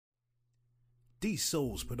D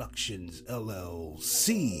Souls Productions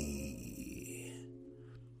LLC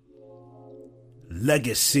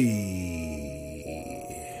Legacy.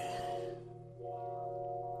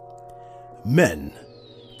 Men,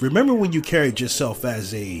 remember when you carried yourself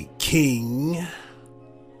as a king?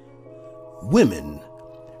 Women,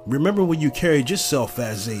 remember when you carried yourself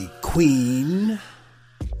as a queen?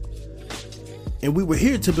 And we were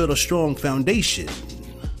here to build a strong foundation,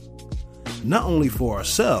 not only for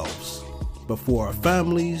ourselves, but for our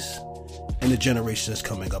families and the generations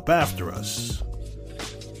coming up after us.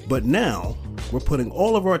 But now, we're putting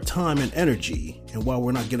all of our time and energy, and while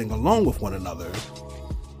we're not getting along with one another,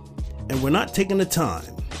 and we're not taking the time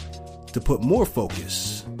to put more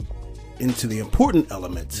focus into the important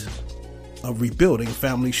element of rebuilding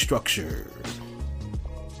family structure.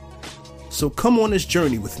 So come on this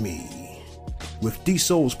journey with me, with D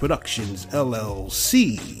Souls Productions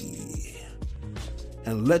LLC,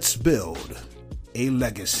 and let's build a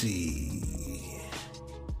legacy.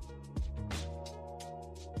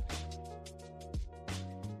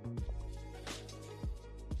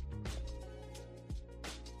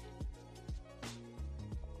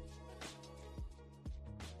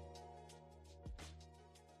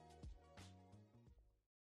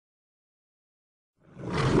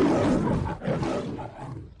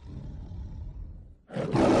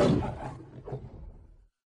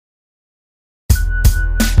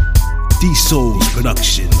 D Souls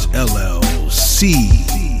Productions LLC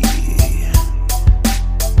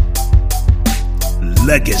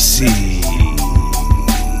Legacy.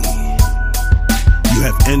 You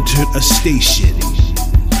have entered a station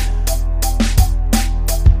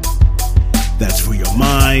that's for your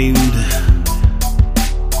mind,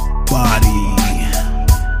 body,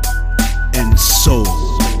 and soul.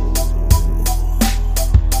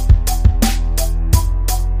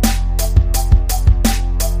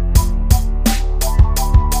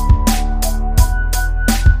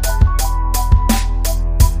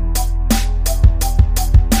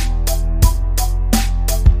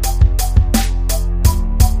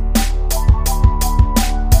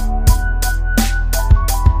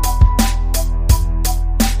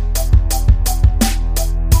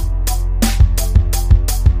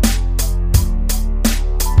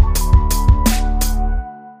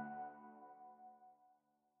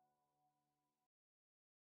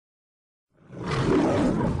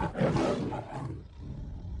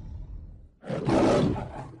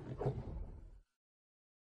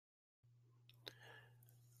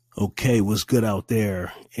 Okay, what's good out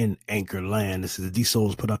there in Anchor Land? This is the D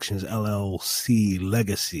Souls Productions LLC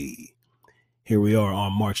Legacy. Here we are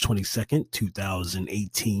on March 22nd,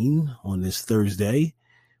 2018. On this Thursday,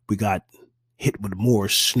 we got hit with more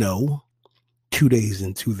snow 2 days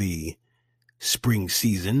into the spring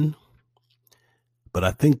season. But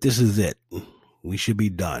I think this is it. We should be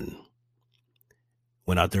done.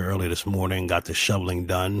 Went out there early this morning, got the shoveling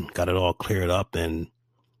done, got it all cleared up, and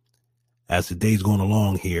as the day's going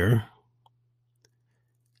along here,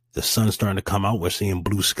 the sun's starting to come out. We're seeing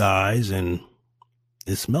blue skies, and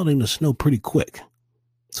it's melting the snow pretty quick.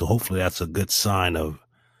 So hopefully that's a good sign of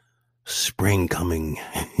spring coming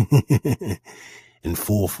in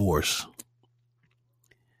full force.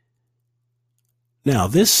 Now,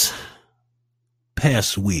 this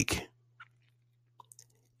past week,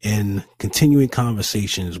 in continuing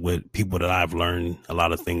conversations with people that I've learned a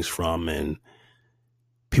lot of things from and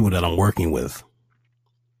people that I'm working with,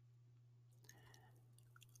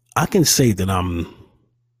 I can say that I'm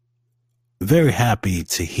very happy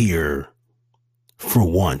to hear, for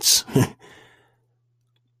once,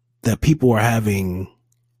 that people are having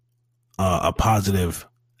a positive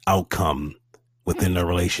outcome within their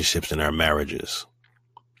relationships and their marriages.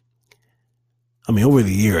 I mean, over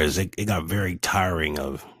the years, it got very tiring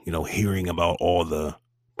of, hearing about all the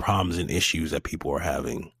problems and issues that people are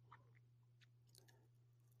having.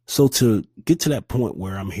 So to get to that point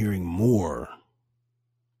where I'm hearing more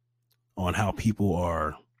on how people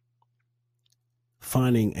are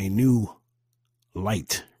finding a new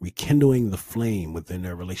light, rekindling the flame within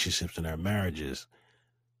their relationships and their marriages,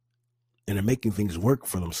 and they're making things work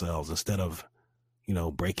for themselves instead of,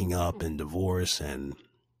 breaking up and divorce, and,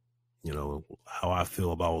 how I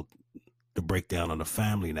feel about the breakdown of the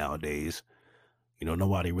family nowadays.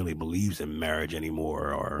 Nobody really believes in marriage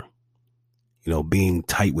anymore, or being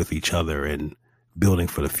tight with each other and building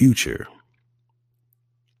for the future.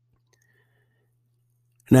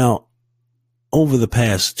 Now, over the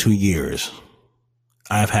past 2 years,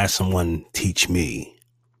 I've had someone teach me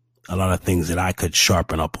a lot of things that I could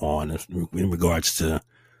sharpen up on in regards to,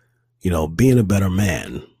 being a better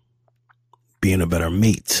man, being a better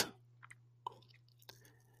mate.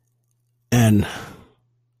 And And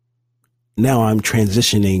now I'm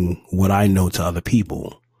transitioning what I know to other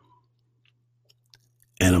people.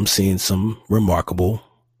 And I'm seeing some remarkable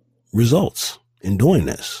results in doing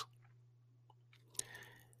this.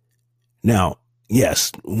 Now,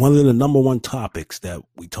 yes, one of the number one topics that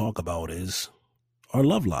we talk about is our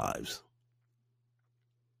love lives.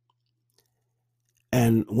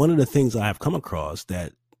 And one of the things I have come across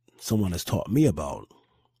that someone has taught me about,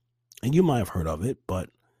 and you might have heard of it, but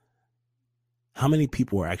how many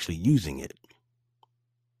people are actually using it?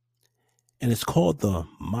 And it's called the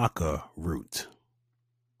maca root.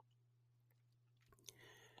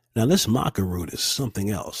 Now, this maca root is something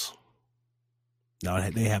else. Now,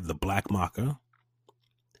 they have the black maca,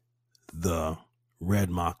 the red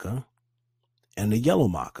maca, and the yellow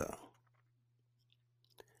maca.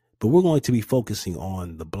 But we're going to be focusing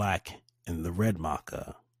on the black and the red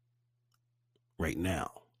maca right now.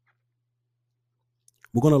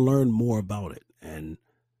 We're going to learn more about it and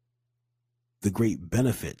the great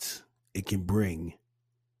benefits it can bring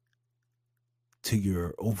to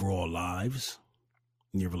your overall lives,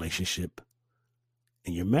 your relationship,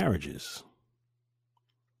 and your marriages.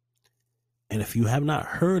 And if you have not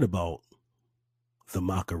heard about the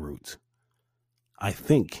maca root, I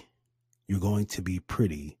think you're going to be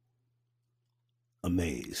pretty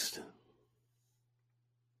amazed.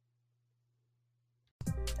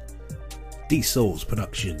 D Souls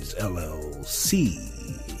Productions LLC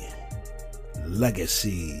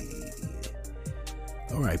Legacy.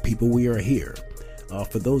 All right, people, we are here.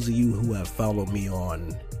 For those of you who have followed me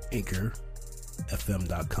on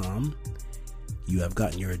anchorfm.com, you have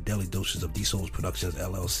gotten your daily doses of D Souls Productions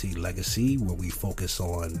LLC Legacy, where we focus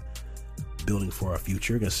on building for our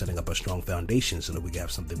future and setting up a strong foundation so that we can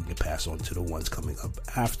have something we can pass on to the ones coming up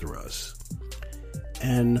after us.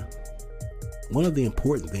 And one of the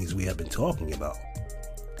important things we have been talking about,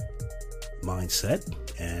 mindset,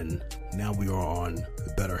 and now we are on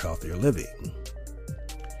better, healthier living.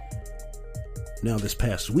 Now, this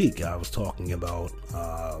past week, I was talking about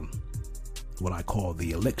what I call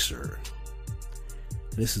the elixir.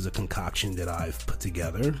 This is a concoction that I've put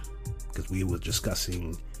together because we were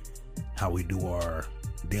discussing how we do our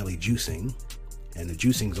daily juicing, and the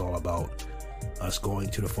juicing is all about us going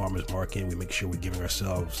to the farmer's market. We make sure we're giving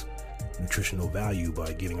ourselves nutritional value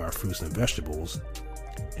by getting our fruits and vegetables,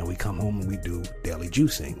 and we come home and we do daily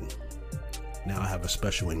juicing. Now I have a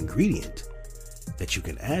special ingredient that you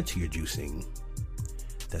can add to your juicing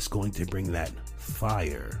that's going to bring that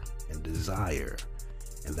fire and desire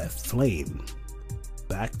and that flame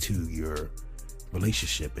back to your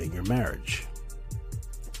relationship and your marriage.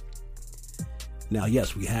 Now,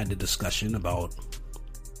 yes, we had the discussion about,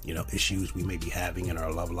 issues we may be having in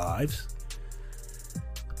our love lives,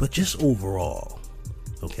 but just overall,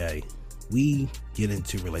 okay, we get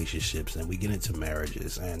into relationships and we get into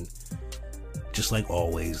marriages, and just like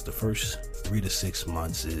always, the first 3 to 6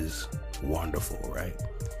 months is wonderful, right?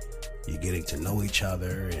 You're getting to know each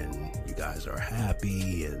other and you guys are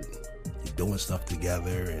happy and you're doing stuff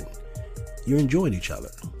together and you're enjoying each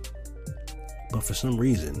other. But for some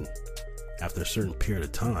reason, after a certain period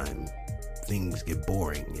of time, things get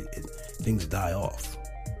boring. Things die off.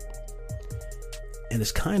 And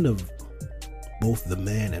it's kind of both the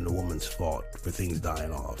man and the woman's fault for things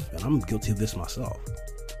dying off. And I'm guilty of this myself.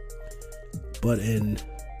 But in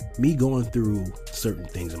me going through certain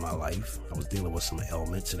things in my life, I was dealing with some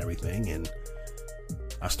ailments and everything, and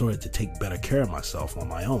I started to take better care of myself on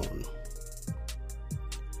my own.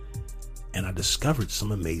 And I discovered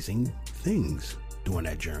some amazing things during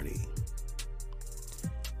that journey.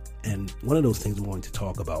 And one of those things I'm going to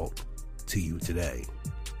talk about to you today,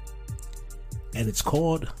 and it's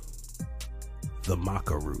called the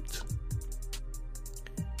maca root.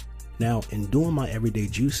 Now, in doing my everyday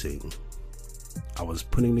juicing, I was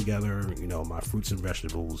putting together, my fruits and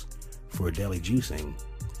vegetables for a daily juicing,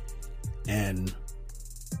 and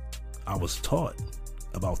I was taught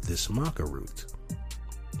about this maca root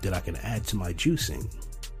that I can add to my juicing.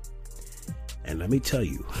 And let me tell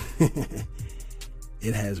you,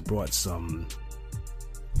 it has brought some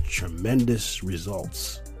tremendous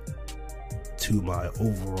results to my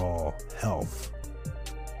overall health.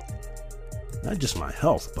 Not just my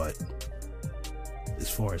health, but as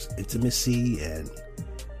far as intimacy and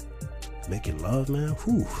making love, man,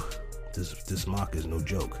 whew, this maca is no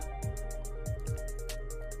joke.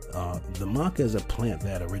 The maca is a plant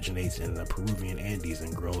that originates in the Peruvian Andes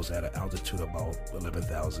and grows at an altitude about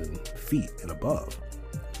 11,000 feet and above.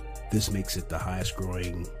 This makes it the highest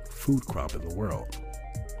growing food crop in the world.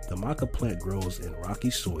 The maca plant grows in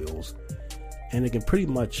rocky soils, and it can pretty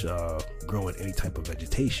much grow in any type of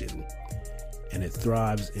vegetation. and it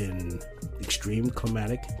thrives in extreme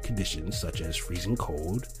climatic conditions such as freezing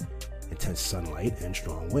cold, intense sunlight, and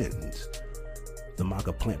strong winds. The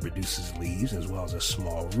maca plant produces leaves as well as a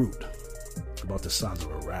small root, about the size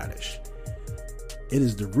of a radish. It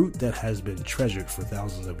is the root that has been treasured for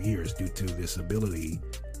thousands of years due to this ability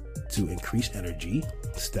to increase energy,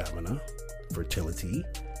 stamina, fertility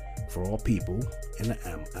for all people and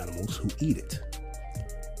the animals who eat it.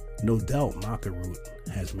 No doubt maca root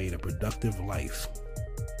has made a productive life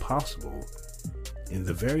possible in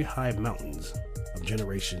the very high mountains of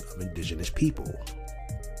generations of indigenous people.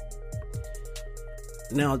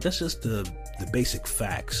 Now, that's just the basic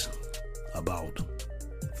facts about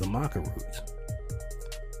the maca root.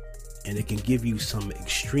 And it can give you some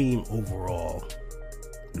extreme overall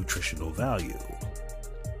nutritional value.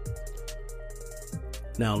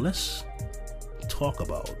 Now, let's talk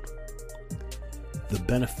about the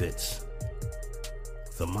benefits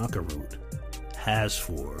the maca root has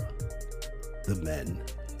for the men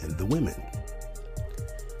and the women.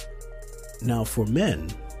 Now, for men,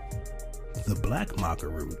 the black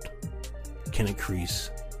maca root can increase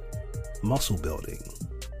muscle building.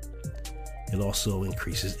 It also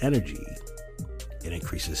increases energy. It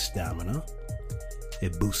increases stamina.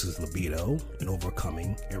 It boosts libido and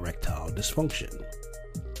overcoming erectile dysfunction.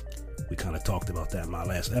 We kind of talked about that in my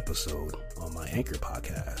last episode on my Anchor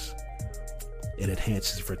podcast. It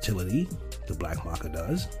enhances fertility, the black maca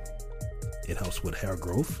does. It helps with hair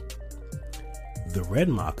growth. The red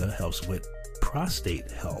maca helps with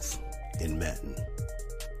prostate health in men.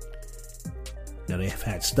 Now, they have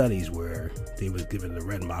had studies where they were giving the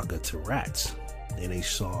red maca to rats, and they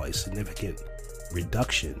saw a significant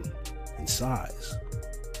reduction in size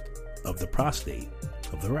of the prostate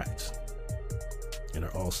of the rats, and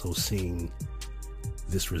are also seeing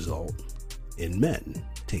this result in men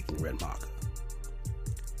taking red maca.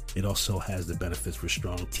 It also has the benefits for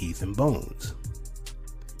strong teeth and bones.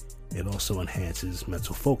 It also enhances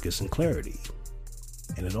mental focus and clarity,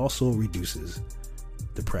 and it also reduces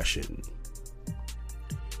depression.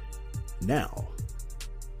 Now,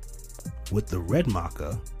 what the red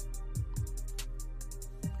maca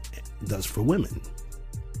does for women.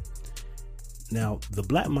 Now, the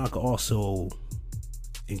black maca also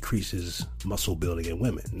increases muscle building in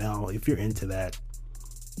women. Now, if you're into that,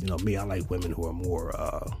 me, I like women who are more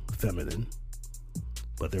feminine,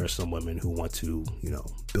 but there are some women who want to,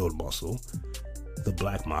 build muscle. The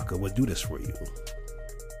black maca would do this for you.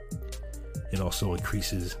 It also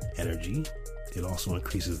increases energy. It also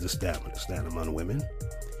increases the stamina in women.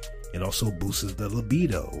 It also boosts the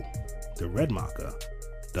libido. The red maca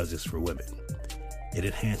does this for women. It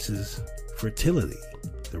enhances fertility.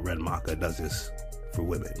 The red maca does this for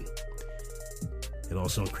women. It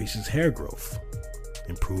also increases hair growth,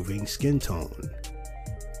 improving skin tone,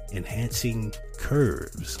 enhancing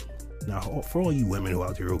curves. Now, for all you women who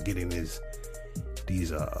out there who are getting these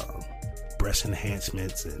breast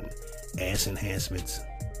enhancements and ass enhancements,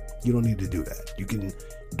 you don't need to do that. You can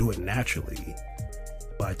do it naturally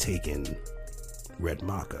by taking red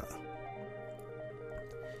maca.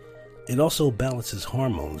 It also balances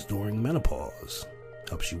hormones during menopause,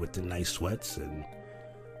 helps you with the night sweats and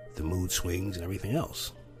the mood swings and everything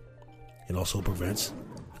else. It also prevents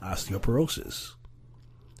osteoporosis.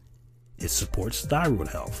 It supports thyroid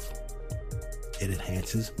health. It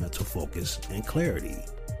enhances mental focus and clarity.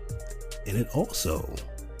 And it also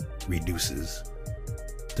reduces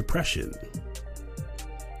depression.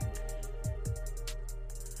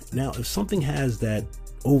 Now, if something has that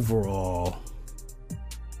overall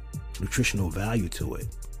nutritional value to it,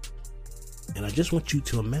 and I just want you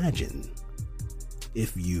to imagine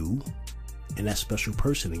if you and that special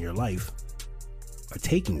person in your life are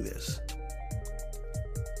taking this,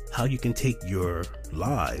 how you can take your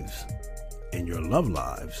lives and your love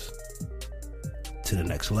lives to the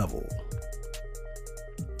next level.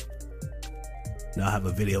 Now, I have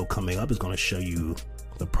a video coming up. It's going to show you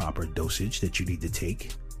the proper dosage that you need to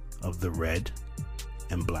take of the red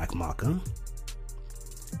and black maca.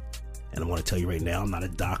 And I want to tell you right now, I'm not a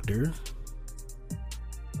doctor.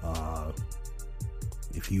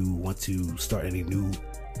 If you want to start any new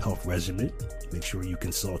health regimen, make sure you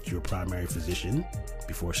consult your primary physician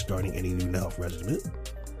before starting any new health regimen.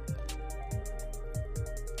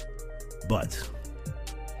 But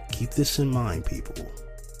keep this in mind, people.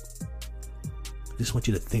 I just want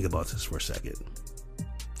you to think about this for a second.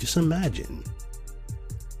 Just imagine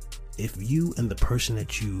if you and the person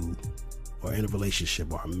that you are in a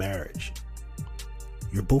relationship or a marriage,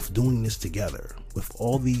 you're both doing this together with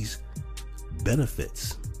all these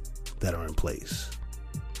benefits that are in place.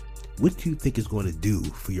 What do you think is going to do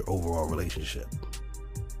for your overall relationship?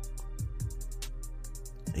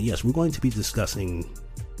 And yes, we're going to be discussing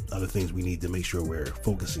other things we need to make sure we're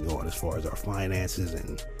focusing on as far as our finances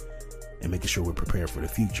and making sure we're prepared for the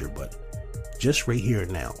future. But just right here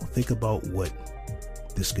and now, think about what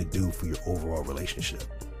this could do for your overall relationship.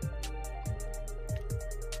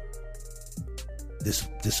 This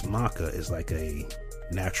maca is like a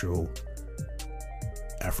natural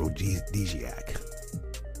aphrodisiac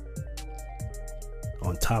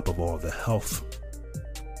on top of all the health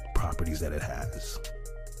properties that it has.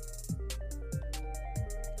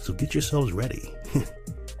 So get yourselves ready.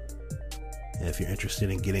 And if you're interested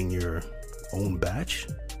in getting your own batch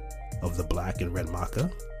of the black and red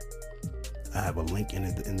maca, I have a link in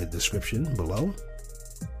the description below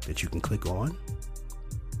that you can click on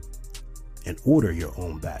and order your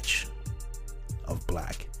own batch of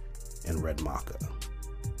black and red maca.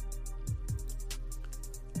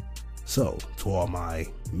 So, to all my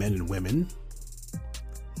men and women,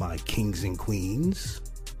 my kings and queens,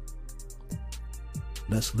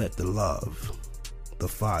 let's let the love, the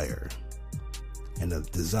fire, and the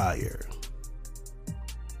desire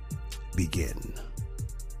begin.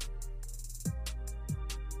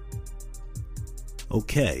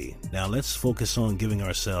 Okay, now let's focus on giving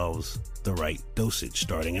ourselves the right dosage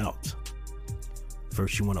starting out.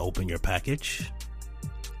 First, you want to open your package.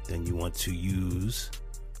 Then you want to use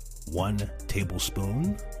 1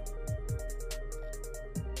 tablespoon.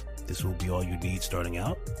 This will be all you need starting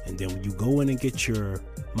out. And then when you go in and get your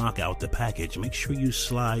maca out the package, make sure you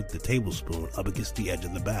slide the tablespoon up against the edge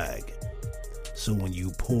of the bag. So when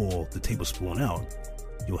you pull the tablespoon out,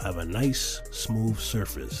 you'll have a nice smooth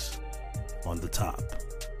surface on the top.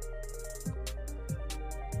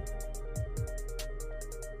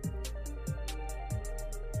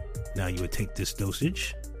 Now you would take this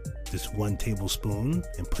dosage, this 1 tablespoon,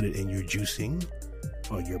 and put it in your juicing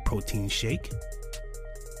or your protein shake.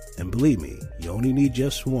 And believe me, you only need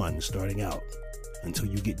just 1 starting out until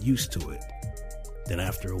you get used to it. Then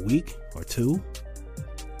after a week or 2,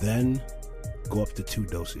 then go up to 2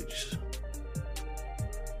 dosages.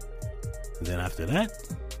 And then after that,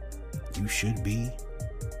 you should be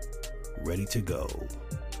ready to go.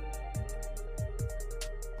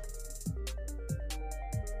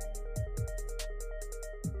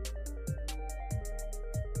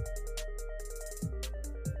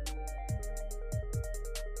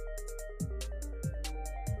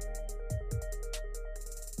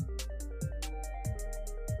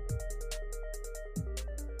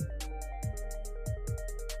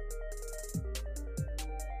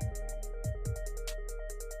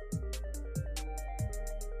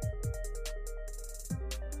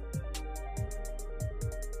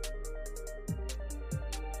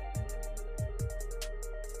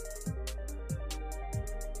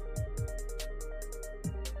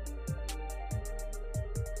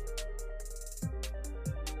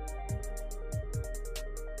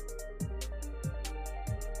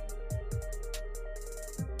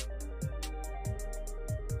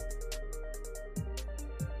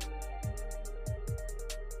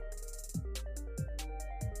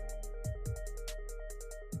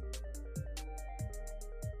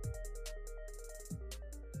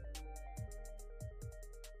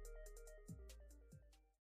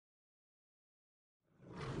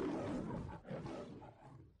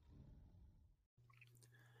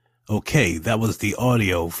 Okay, that was the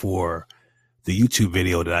audio for the YouTube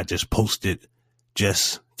video that I just posted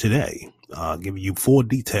just today, giving you full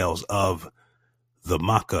details of the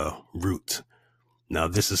maca root. Now,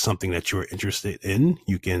 this is something that you're interested in.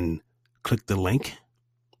 You can click the link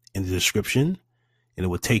in the description, and it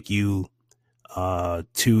will take you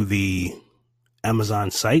to the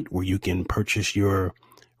Amazon site where you can purchase your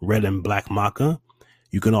red and black maca.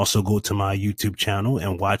 You can also go to my YouTube channel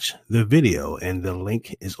and watch the video, and the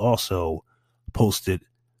link is also posted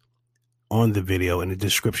on the video in the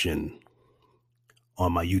description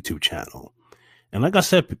on my YouTube channel. And like I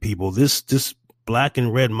said, people, this black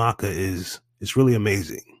and red maca it's really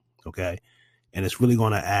amazing, okay? And it's really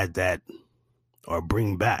going to add that or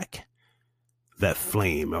bring back that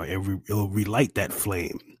flame, or it'll relight that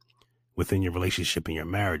flame within your relationship and your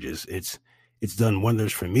marriages. It's done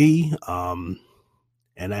wonders for me.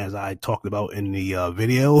 And as I talked about in the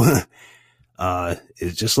video,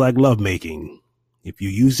 it's just like lovemaking. If you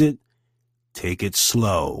use it, take it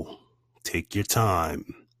slow. Take your time.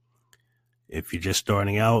 If you're just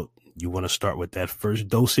starting out, you want to start with that first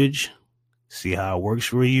dosage, see how it works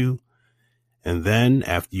for you. And then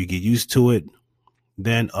after you get used to it,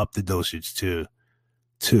 then up the dosage to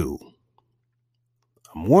 2.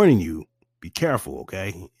 I'm warning you, be careful,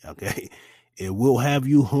 okay? Okay. It will have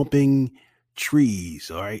you humping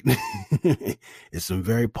trees, all right? It's some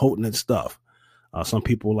very potent stuff. Some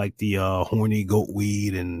people like the horny goat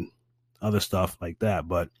weed and other stuff like that.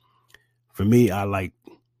 But for me, I like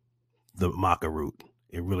the maca root.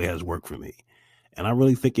 It really has worked for me. And I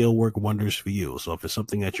really think it'll work wonders for you. So if it's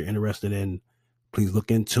something that you're interested in, please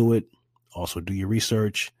look into it. Also do your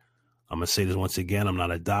research. I'm going to say this once again. I'm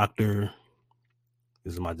not a doctor.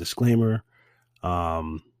 This is my disclaimer.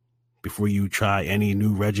 Before you try any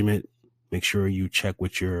new regimen, make sure you check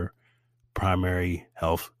with your primary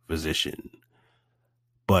health physician.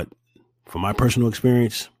 But from my personal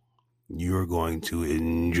experience, you're going to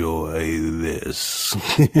enjoy this.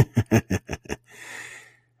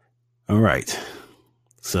 All right.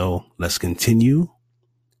 So let's continue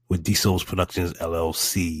with D Souls Productions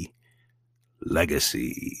LLC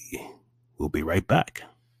Legacy. We'll be right back.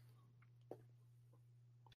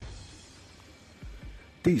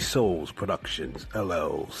 D Souls Productions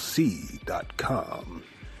LLC.com.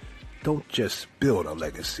 Don't just build a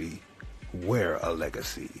legacy, wear a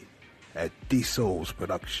legacy at D Souls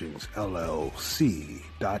Productions LLC.com.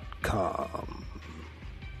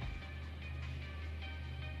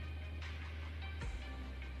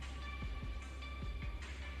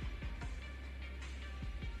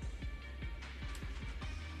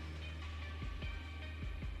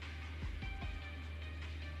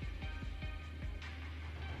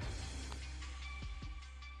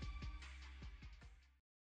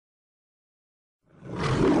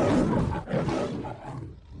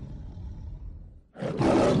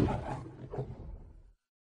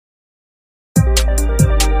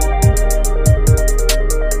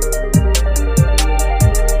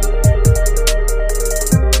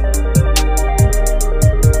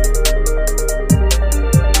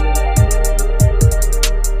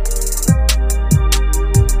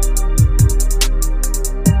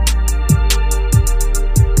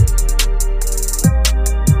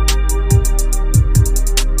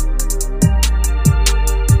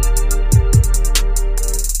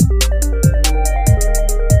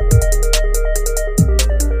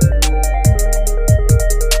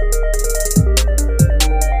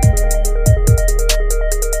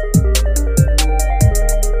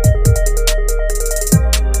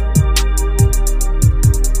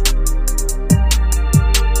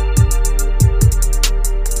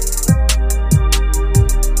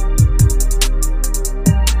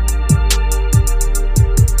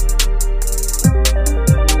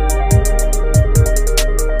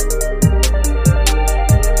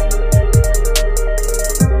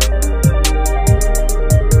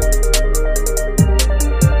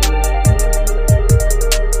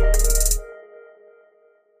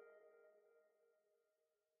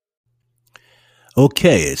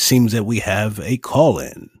 Okay, it seems that we have a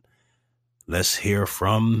call-in. Let's hear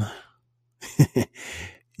from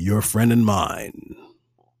your friend and mine,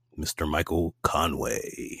 Mr. Michael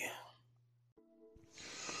Conway.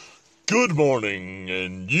 Good morning,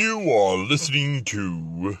 and you are listening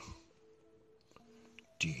to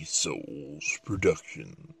D Souls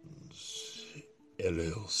Productions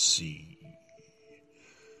LLC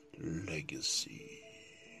Legacy.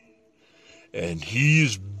 And he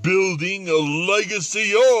is building a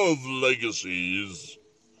legacy of legacies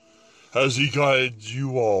as he guides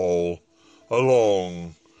you all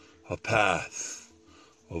along a path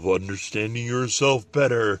of understanding yourself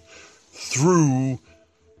better through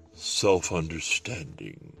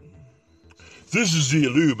self-understanding. This is the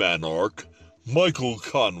Illumanarch, Michael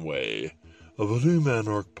Conway of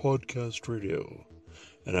Illumanarch Podcast Radio,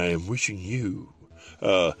 and I am wishing you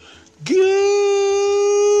good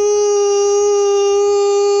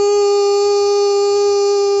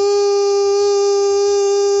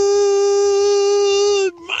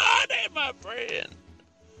morning, my friend.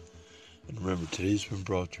 And remember, today's been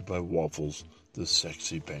brought to you by Waffles, the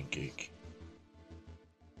sexy pancake.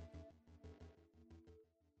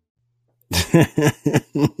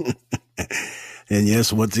 And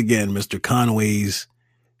yes, once again, Mr. Conway's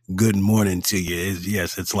good morning to you.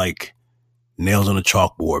 Yes, it's like nails on a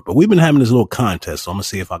chalkboard. But we've been having this little contest, so I'm going to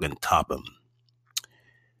see if I can top him.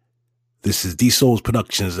 This is D Souls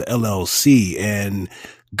Productions LLC, and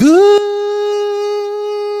good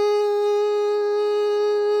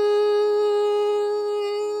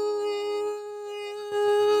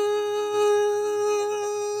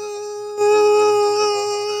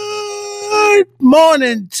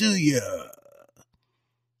morning to you.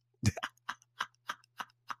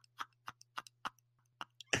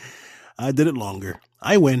 I did it longer.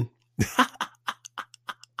 I win.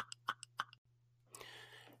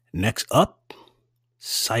 Next up,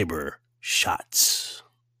 Cyber Shots.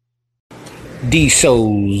 D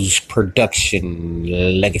Souls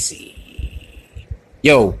Production Legacy.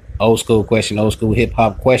 Yo, old school question, old school hip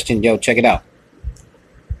hop question. Yo, check it out.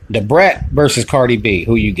 Da Brat versus Cardi B.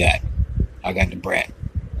 Who you got? I got Da Brat.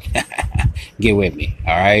 Get with me.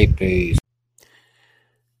 All right, peace.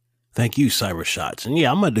 Thank you, Cyber Shots. And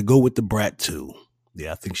yeah, I'm going to go with Da Brat too.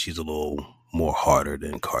 Yeah, I think she's a little more harder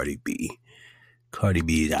than Cardi B. Cardi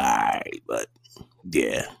B is alright, but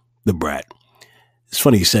yeah, Da Brat. It's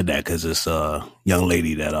funny you said that because this young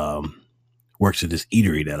lady that works at this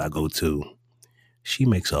eatery that I go to, she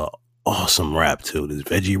makes a awesome wrap too. This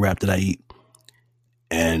veggie wrap that I eat,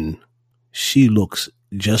 and she looks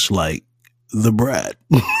just like Da Brat.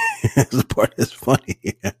 The part that's funny.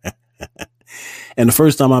 And the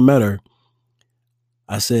first time I met her,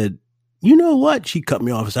 I said, "You know what?" She cut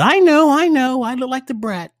me off and said, I know. I look like Da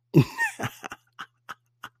Brat."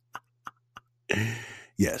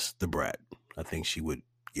 Yes, Da Brat. I think she would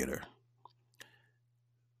get her.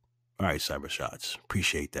 All right, Cyber Shots.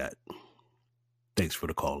 Appreciate that. Thanks for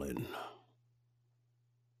the call in.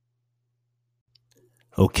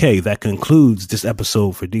 Okay, that concludes this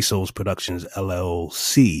episode for D-Souls Productions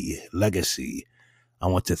LLC Legacy. I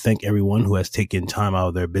want to thank everyone who has taken time out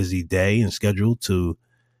of their busy day and schedule to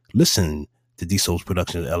listen to D-Souls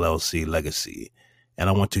Productions LLC Legacy. And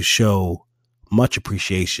I want to show much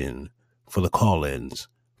appreciation for the call-ins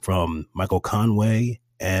from Michael Conway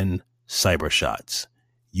and Cyber Shots.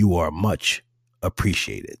 You are much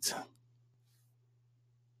appreciated.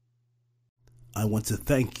 I want to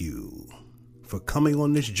thank you for coming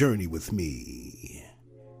on this journey with me.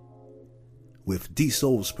 With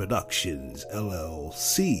D-Souls Productions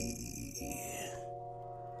LLC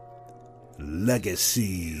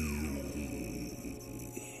Legacy.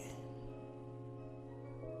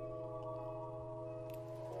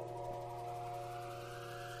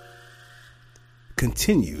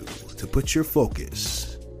 Continue to put your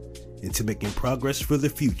focus into making progress for the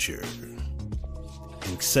future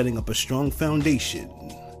and setting up a strong foundation,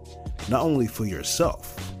 not only for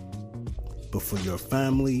yourself, but for your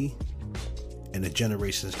family and the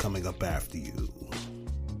generations coming up after you.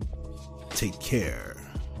 Take care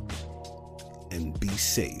and be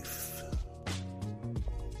safe.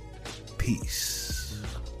 Peace.